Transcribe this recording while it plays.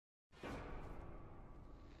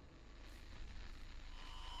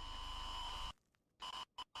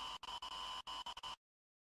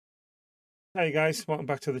Hey guys, welcome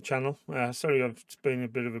back to the channel. Sorry it's been a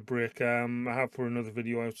bit of a break. I have put another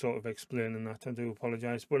video out sort of explaining that. I do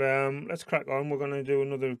apologise. But let's crack on. We're going to do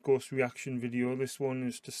another ghost reaction video. This one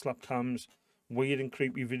is to Slap Tam's weird and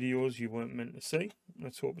creepy videos you weren't meant to see.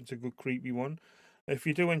 Let's hope it's a good creepy one. If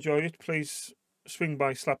you do enjoy it, please swing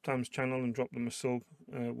by Slap Tam's channel and drop them a sub.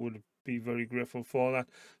 Would be very grateful for that.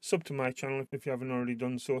 Sub to my channel if you haven't already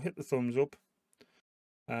done so. Hit the thumbs up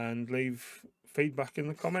and leave feedback in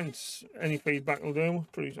the comments. Any feedback will do.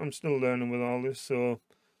 I'm still learning with all this, so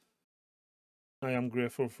I am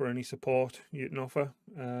grateful for any support you can offer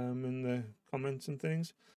in the comments and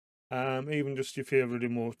things. Even just your favourite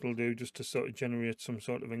emote will do, just to sort of generate some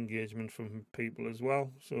sort of engagement from people as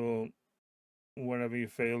well. So whatever you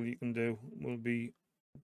feel you can do will be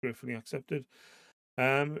gratefully accepted.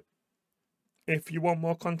 If you want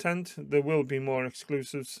more content, there will be more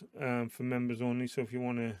exclusives for members only. So if you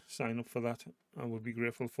want to sign up for that, I would be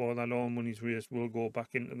grateful for that. All monies raised will go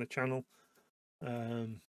back into the channel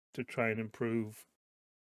to try and improve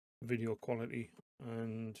video quality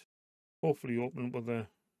and hopefully open up other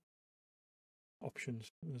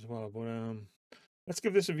options as well. But let's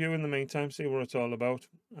give this a view in the meantime, see what it's all about,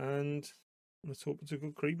 and let's hope it's a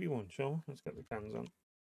good creepy one, shall we? Let's get the cans on.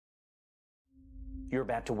 You're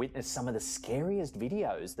about to witness some of the scariest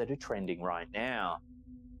videos that are trending right now.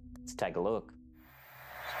 Let's take a look.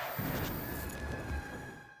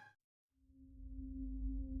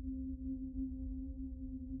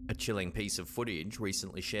 A chilling piece of footage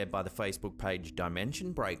recently shared by the Facebook page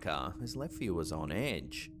Dimension Breaker has left viewers on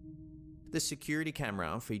edge. The security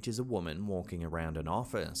camera features a woman walking around an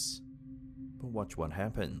office. But watch what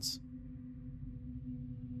happens.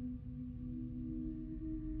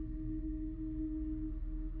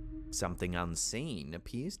 Something unseen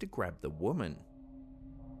appears to grab the woman.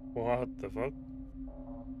 What the fuck?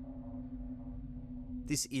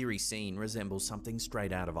 This eerie scene resembles something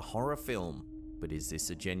straight out of a horror film, but is this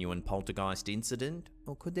a genuine poltergeist incident,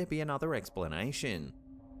 or could there be another explanation?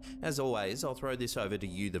 As always, I'll throw this over to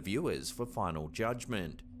you, the viewers, for final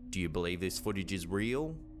judgment. Do you believe this footage is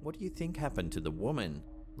real? What do you think happened to the woman?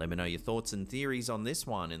 Let me know your thoughts and theories on this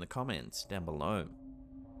one in the comments down below.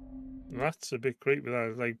 That's a bit creepy. That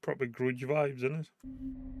is like proper Grudge vibes, isn't it?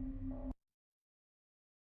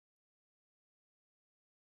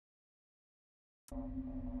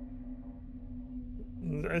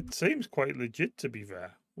 It seems quite legit, to be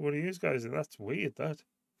fair. What do you guys think? That's weird, that.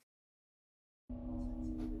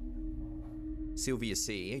 Sylvia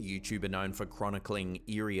C, a YouTuber known for chronicling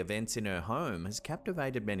eerie events in her home, has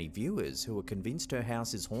captivated many viewers who are convinced her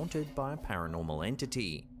house is haunted by a paranormal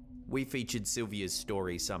entity. We featured Sylvia's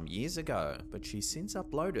story some years ago, but she's since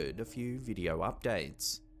uploaded a few video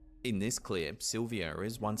updates. In this clip, Sylvia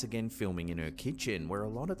is once again filming in her kitchen where a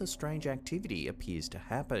lot of the strange activity appears to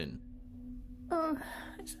happen. Oh,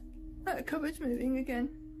 that cupboard's moving again.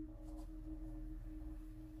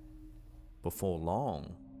 Before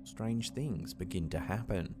long, strange things begin to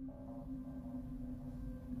happen.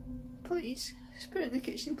 Please, spirit in the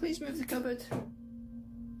kitchen, please move the cupboard.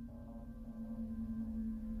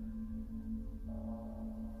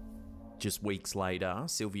 Just weeks later,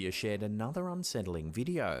 Sylvia shared another unsettling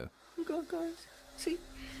video. Oh God, guys. See,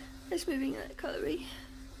 it's moving in that cutlery.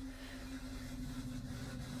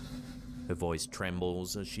 Her voice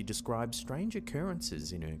trembles as she describes strange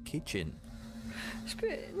occurrences in her kitchen.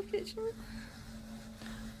 Spirit in the kitchen.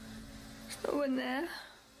 There's no one there.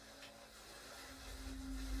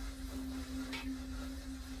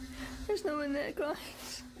 There's no one there,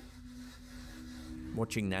 guys.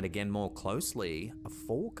 Watching that again more closely, a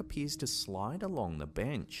fork appears to slide along the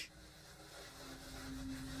bench.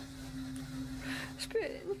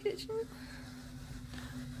 Spirit in the kitchen.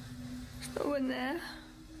 There's no one there.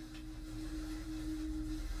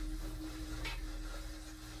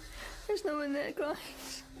 There's no one there,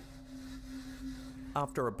 guys.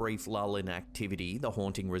 After a brief lull in activity, the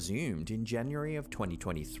haunting resumed in January of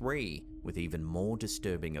 2023, with even more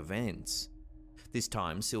disturbing events. This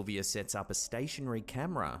time, Sylvia sets up a stationary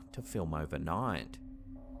camera to film overnight.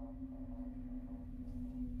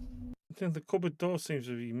 I think the cupboard door seems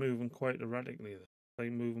to be moving quite erratically.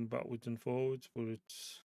 Like moving backwards and forwards, but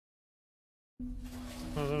it's...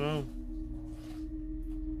 I don't know.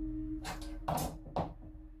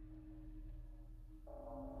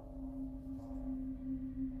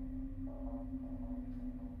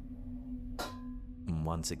 And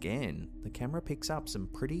once again, the camera picks up some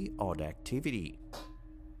pretty odd activity.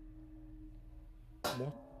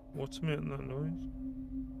 What's making that noise?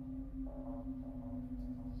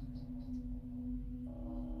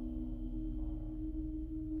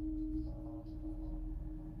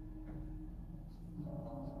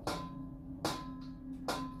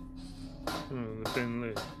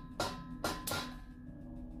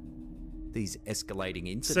 These escalating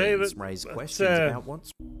incidents raise questions about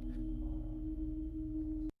what's...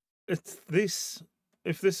 It's this...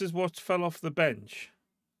 If this is what fell off the bench,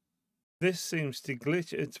 this seems to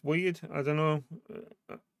glitch. It's weird. I don't know.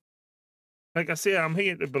 Like I say, I'm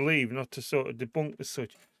here to believe, not to sort of debunk as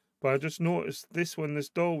such. But I just noticed this when this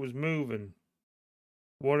door was moving.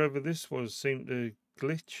 Whatever this was seemed to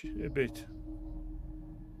glitch a bit.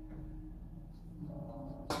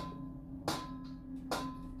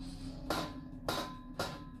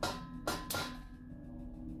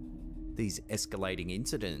 These escalating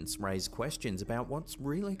incidents raise questions about what's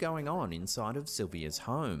really going on inside of Sylvia's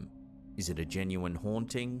home. Is it a genuine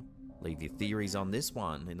haunting? Leave your theories on this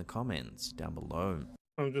one in the comments down below.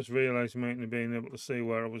 I'm just realising, mate, being able to see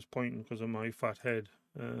where I was pointing because of my fat head.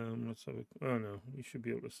 Let's have a... Oh no, you should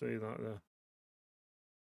be able to see that there.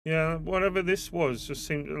 Yeah, whatever this was just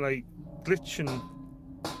seemed to like glitch and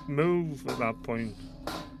move at that point.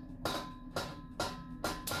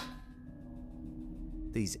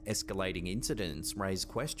 These escalating incidents raise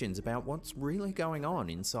questions about what's really going on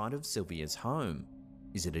inside of Sylvia's home.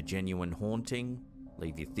 Is it a genuine haunting?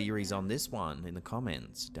 Leave your theories on this one in the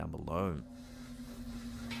comments down below.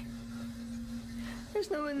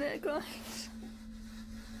 There's no one there, guys.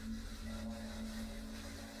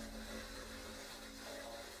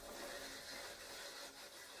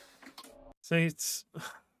 See, it's...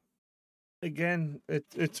 Again,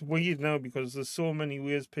 it's weird now because there's so many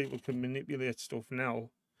ways people can manipulate stuff now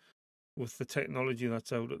with the technology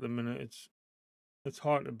that's out at the minute. It's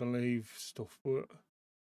hard to believe stuff, but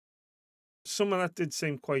some of that did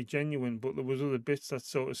seem quite genuine, but there was other bits that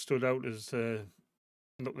sort of stood out as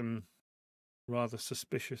looking rather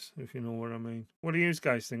suspicious, if you know what I mean. What do you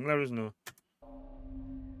guys think? Let us know.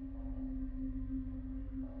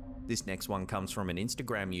 This next one comes from an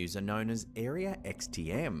Instagram user known as Area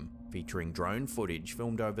XTM, featuring drone footage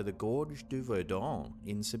filmed over the Gorge du Verdon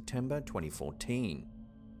in September 2014.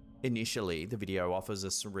 Initially, the video offers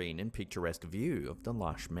a serene and picturesque view of the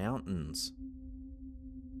lush mountains.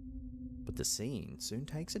 But the scene soon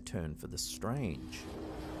takes a turn for the strange.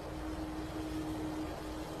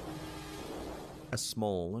 A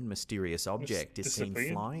small and mysterious object is seen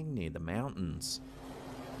flying near the mountains.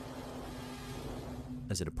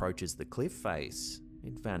 As it approaches the cliff face,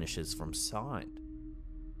 it vanishes from sight.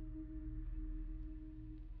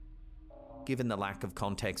 Given the lack of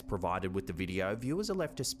context provided with the video, viewers are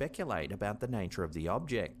left to speculate about the nature of the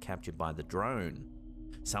object captured by the drone.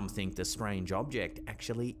 Some think the strange object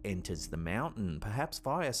actually enters the mountain, perhaps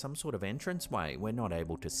via some sort of entranceway we're not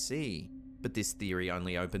able to see. But this theory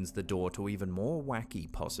only opens the door to even more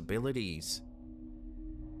wacky possibilities.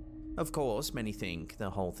 Of course, many think the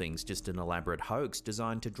whole thing's just an elaborate hoax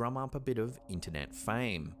designed to drum up a bit of internet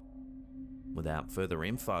fame. Without further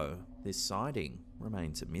info, this sighting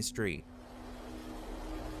remains a mystery.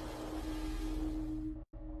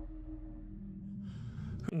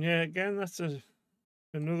 Yeah, again, that's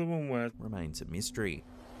another one where it remains a mystery.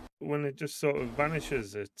 When it just sort of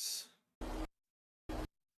vanishes, it's...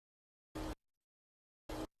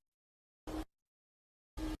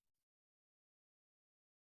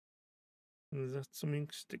 Is that something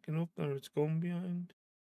sticking up or it's going behind?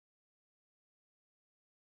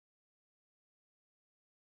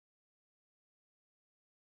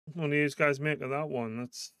 What do you guys make of that one?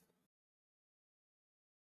 That's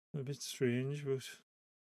a bit strange, but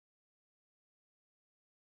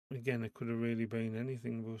again, it could have really been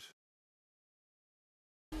anything, but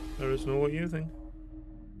let us know what you think.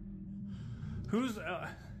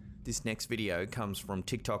 This next video comes from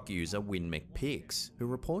TikTok user WinMcPix, who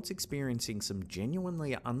reports experiencing some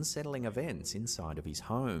genuinely unsettling events inside of his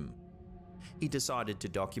home. He decided to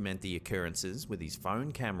document the occurrences with his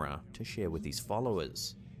phone camera to share with his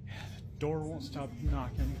followers. The door won't stop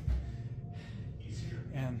knocking,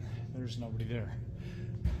 and there's nobody there.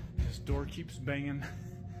 This door keeps banging.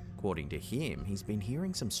 According to him, he's been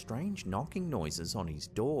hearing some strange knocking noises on his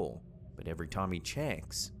door, but every time he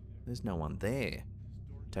checks, there's no one there.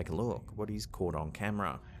 Take a look what he's caught on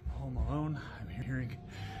camera. I'm home alone. I'm hearing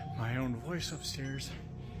my own voice upstairs.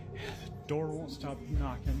 The door won't stop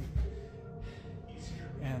knocking,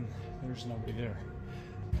 and there's nobody there.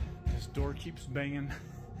 This door keeps banging.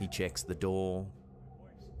 He checks the door,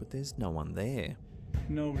 but there's no one there.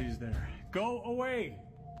 Nobody's there. Go away!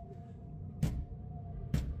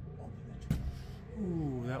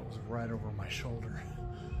 Ooh, that was right over my shoulder.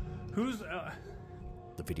 Who's...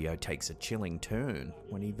 The video takes a chilling turn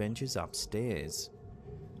when he ventures upstairs.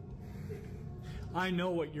 I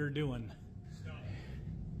know what you're doing.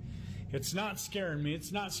 It's not scaring me.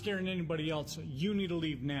 It's not scaring anybody else. You need to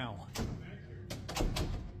leave now.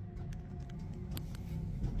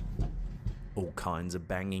 All kinds of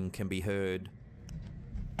banging can be heard.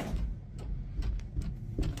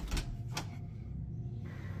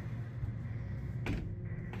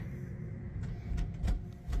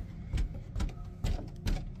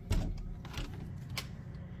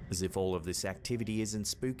 As if all of this activity isn't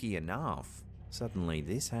spooky enough, suddenly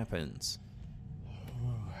this happens.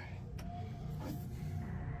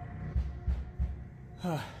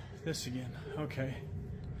 This again. Okay.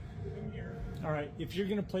 All right. If you're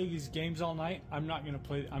gonna play these games all night, I'm not gonna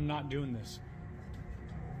play. I'm not doing this.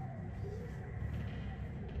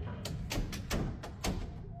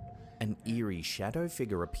 An eerie shadow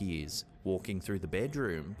figure appears, walking through the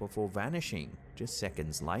bedroom before vanishing just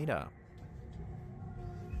seconds later.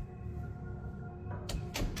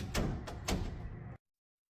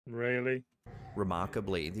 Really?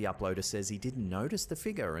 Remarkably, the uploader says he didn't notice the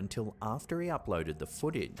figure until after he uploaded the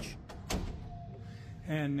footage.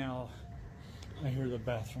 And now I hear the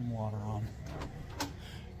bathroom water on.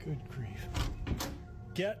 Good grief.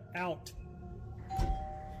 Get out.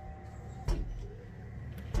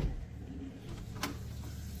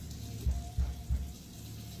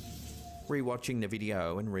 Rewatching the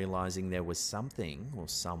video and realizing there was something or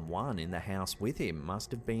someone in the house with him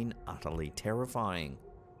must have been utterly terrifying.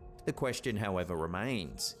 The question, however,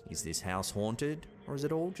 remains, is this house haunted, or is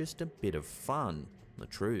it all just a bit of fun? The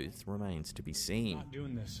truth remains to be seen. Not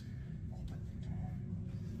doing this.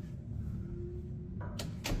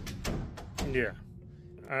 Yeah.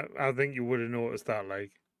 I think you would have noticed that,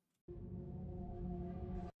 like.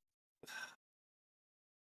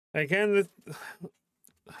 Again,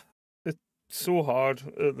 it's so hard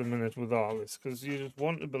at the minute with all this, because you just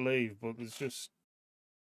want to believe, but there's just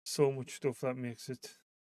so much stuff that makes it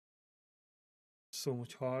so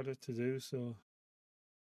much harder to do. So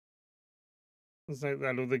it's like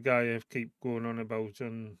that other guy I keep going on about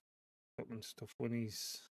and fucking stuff when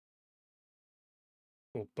he's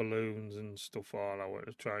got balloons and stuff all out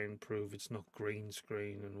to try and prove it's not green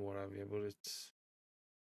screen and what have you, but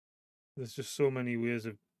there's just so many ways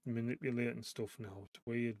of manipulating stuff now. It's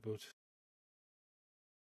weird, but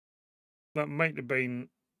that might have been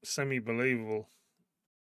semi-believable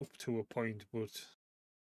up to a point, but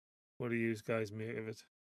what do you guys make of it?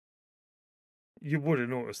 You would have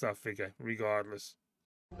noticed that figure, regardless.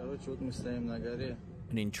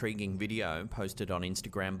 An intriguing video posted on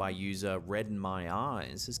Instagram by user Redden My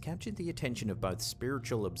Eyes has captured the attention of both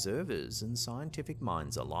spiritual observers and scientific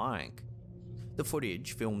minds alike. The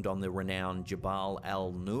footage, filmed on the renowned Jabal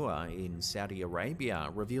al-Nur in Saudi Arabia,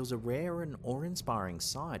 reveals a rare and awe-inspiring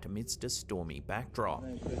sight amidst a stormy backdrop.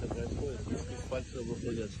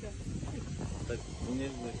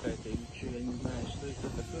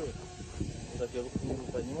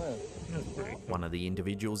 One of the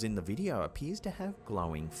individuals in the video appears to have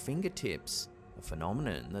glowing fingertips, a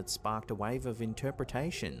phenomenon that sparked a wave of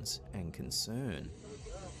interpretations and concern.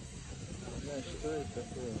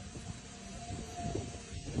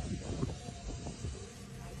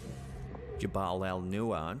 Jabal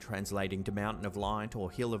al-Nur, translating to Mountain of Light or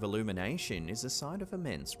Hill of Illumination, is a site of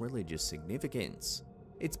immense religious significance.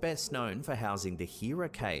 It's best known for housing the Hira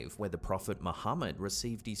cave where the Prophet Muhammad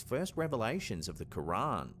received his first revelations of the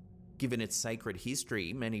Quran. Given its sacred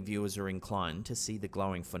history, many viewers are inclined to see the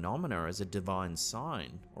glowing phenomena as a divine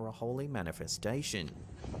sign or a holy manifestation.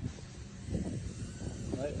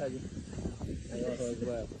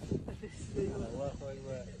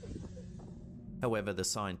 However, the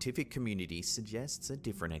scientific community suggests a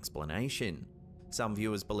different explanation. Some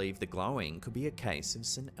viewers believe the glowing could be a case of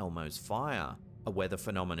St. Elmo's fire, a weather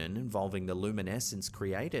phenomenon involving the luminescence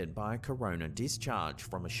created by a corona discharge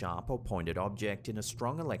from a sharp or pointed object in a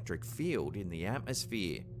strong electric field in the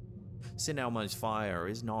atmosphere. St. Elmo's fire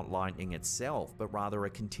is not lightning itself, but rather a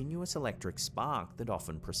continuous electric spark that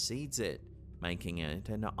often precedes it, making it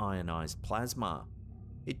an ionized plasma.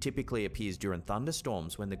 It typically appears during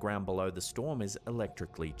thunderstorms when the ground below the storm is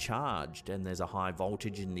electrically charged and there's a high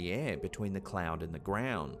voltage in the air between the cloud and the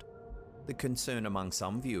ground. The concern among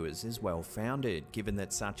some viewers is well founded, given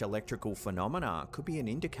that such electrical phenomena could be an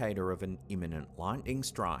indicator of an imminent lightning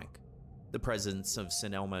strike. The presence of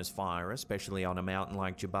St. Elmo's fire, especially on a mountain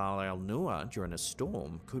like Jabal al-Nur during a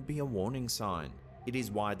storm, could be a warning sign. It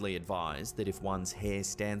is widely advised that if one's hair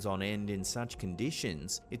stands on end in such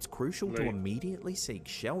conditions, it's crucial to immediately seek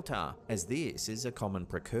shelter, as this is a common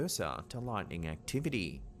precursor to lightning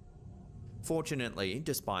activity. Fortunately,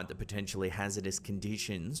 despite the potentially hazardous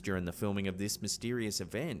conditions during the filming of this mysterious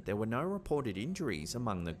event, there were no reported injuries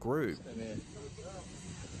among the group.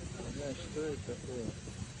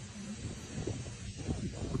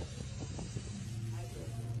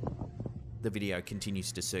 The video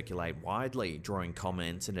continues to circulate widely, drawing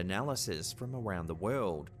comments and analysis from around the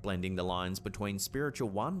world, blending the lines between spiritual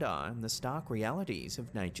wonder and the stark realities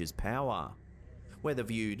of nature's power. Whether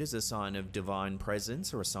viewed as a sign of divine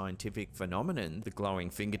presence or a scientific phenomenon, the glowing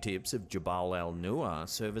fingertips of Jabal al-Nur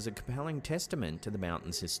serve as a compelling testament to the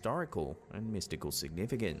mountain's historical and mystical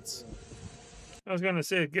significance. I was going to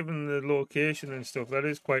say, given the location and stuff, that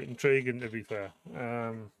is quite intriguing, to be fair.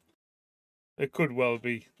 It could well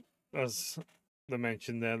be, as they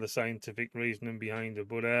mentioned there, the scientific reasoning behind it,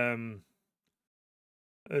 but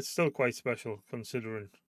it's still quite special considering,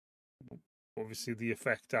 obviously, the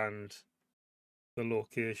effect and the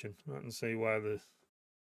location. I can see why they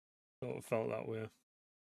sort of felt that way.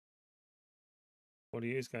 What do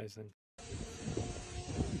you guys think?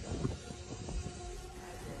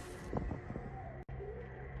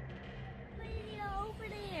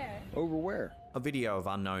 Over where? A video of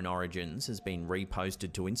unknown origins has been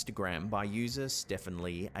reposted to Instagram by user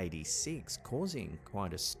StephenLee86, causing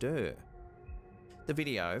quite a stir. The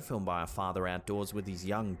video, filmed by a father outdoors with his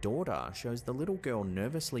young daughter, shows the little girl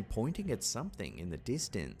nervously pointing at something in the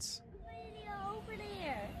distance. Over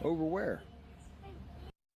there. Over where?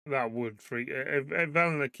 That would freak. If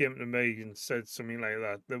Eleanor came to me and said something like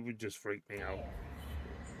that, that would just freak me out.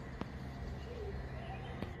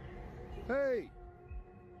 Hey!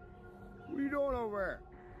 What are you doing over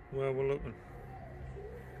Well, we're looking.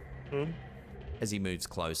 As he moves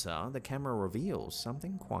closer, the camera reveals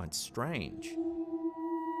something quite strange.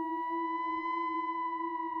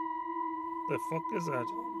 The fuck is that?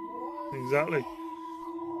 Exactly.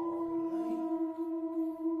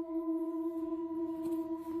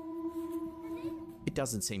 It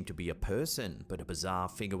doesn't seem to be a person, but a bizarre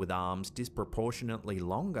figure with arms disproportionately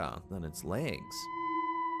longer than its legs.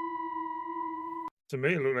 To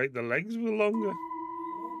me, it looked like the legs were longer.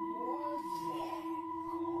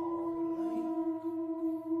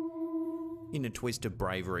 In a twist of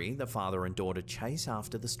bravery, the father and daughter chase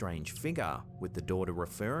after the strange figure, with the daughter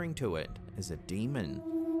referring to it as a demon.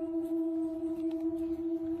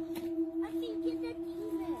 I think it's a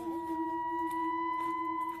demon.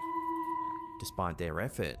 Despite their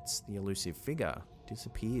efforts, the elusive figure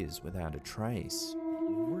disappears without a trace.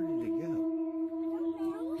 Where did it go?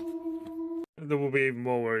 There will be even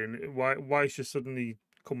more worrying. Why is she suddenly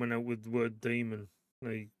coming out with the word demon?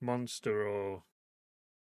 Like monster or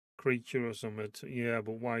creature or something? Yeah,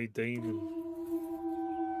 but why demon?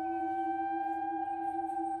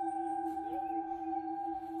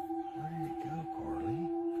 Where did it go, Corley?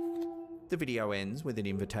 The video ends with an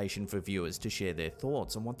invitation for viewers to share their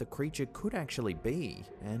thoughts on what the creature could actually be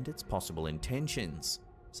and its possible intentions.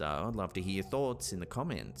 So I'd love to hear your thoughts in the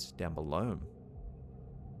comments down below.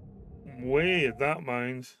 Weird, that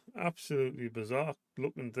mind. Absolutely bizarre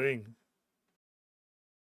looking thing.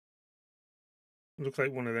 Looks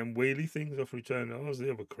like one of them wheelie things off Return of Oz.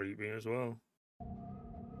 They were creepy as well.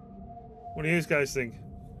 What do you guys think?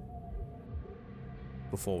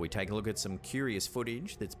 Before we take a look at some curious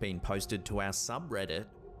footage that's been posted to our subreddit,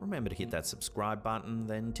 remember to hit that subscribe button,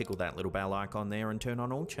 then tickle that little bell icon there and turn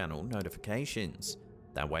on all channel notifications.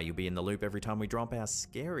 That way you'll be in the loop every time we drop our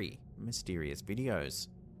scary, mysterious videos.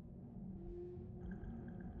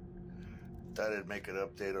 Thought I'd make an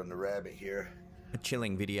update on the rabbit here. A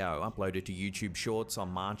chilling video uploaded to YouTube Shorts on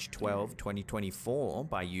March 12, 2024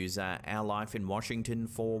 by user Our Life in Washington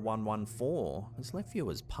 4114 has left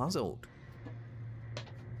viewers puzzled.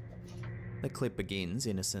 The clip begins,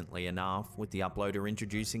 innocently enough, with the uploader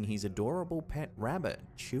introducing his adorable pet rabbit,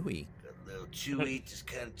 Chewy. Got little Chewy just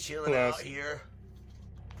kind of chilling Class. out here.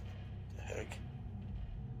 The heck?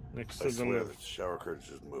 Next I to the swear left. the shower curtain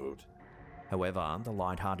just moved. However, the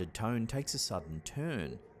light-hearted tone takes a sudden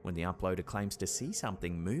turn when the uploader claims to see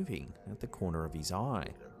something moving at the corner of his eye.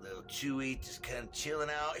 Got little Chewy just kind of chilling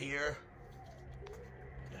out here.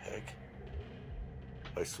 The heck?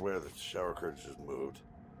 I swear the shower curtain just moved.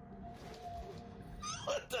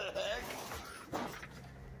 What the heck?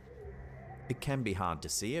 It can be hard to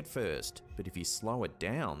see at first, but if you slow it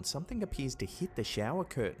down, something appears to hit the shower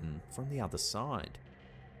curtain from the other side.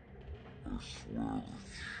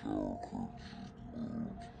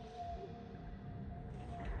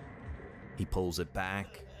 He pulls it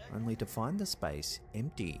back, only to find the space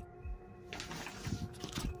empty.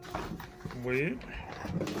 Weird.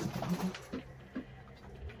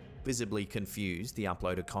 Visibly confused, the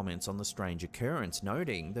uploader comments on the strange occurrence,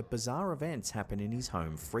 noting that bizarre events happen in his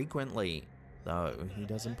home frequently, though he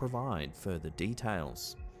doesn't provide further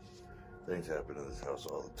details. Things happen in this house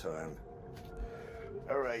all the time.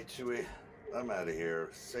 Alright, Chewy. I'm out of here.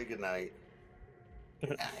 Say goodnight.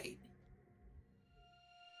 Night.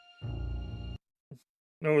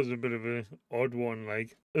 That was a bit of an odd one.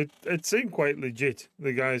 Like it seemed quite legit,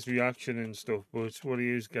 the guy's reaction and stuff. But what do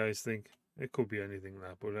you guys think? It could be anything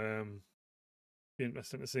that, but be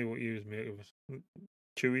interesting to see what you make of it.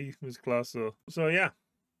 Chewy was class though. So yeah,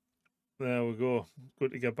 there we go.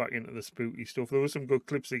 Good to get back into the spooky stuff. There were some good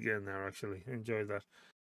clips again there. Actually, enjoyed that.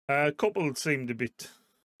 A couple seemed a bit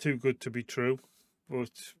too good to be true,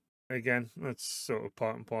 but again, that's sort of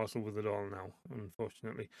part and parcel with it all now,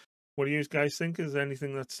 unfortunately. What do you guys think? Is there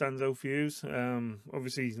anything that stands out for you?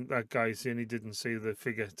 Obviously, that guy saying he didn't see the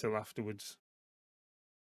figure till afterwards.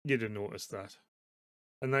 You'd have noticed that.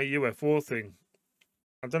 And that UFO thing,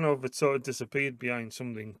 I don't know if it sort of disappeared behind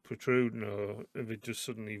something protruding or if it just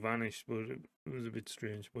suddenly vanished, but it was a bit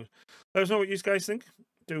strange. But let us know what you guys think.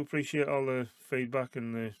 Do appreciate all the feedback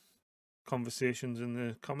and the conversations in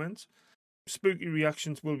the comments. Spooky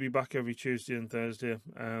Reactions will be back every Tuesday and Thursday.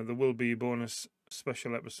 There will be a bonus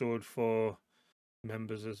special episode for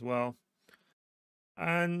members as well.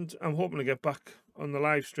 And I'm hoping to get back on the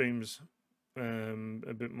live streams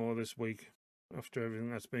a bit more this week after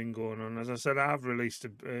everything that's been going on. As I said, I have released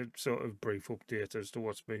a sort of brief update as to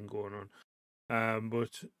what's been going on.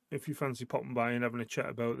 But if you fancy popping by and having a chat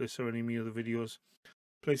about this or any of my other videos,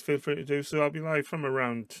 please feel free to do so. I'll be live from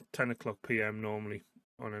around 10 o'clock PM normally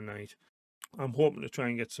on a night. I'm hoping to try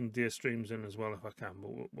and get some day streams in as well if I can,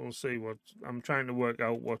 but we'll see. What I'm trying to work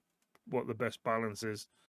out what the best balance is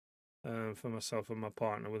for myself and my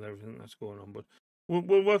partner with everything that's going on. But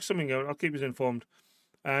we'll work something out. I'll keep you informed.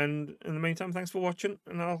 And in the meantime, thanks for watching,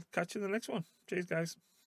 and I'll catch you in the next one. Cheers, guys.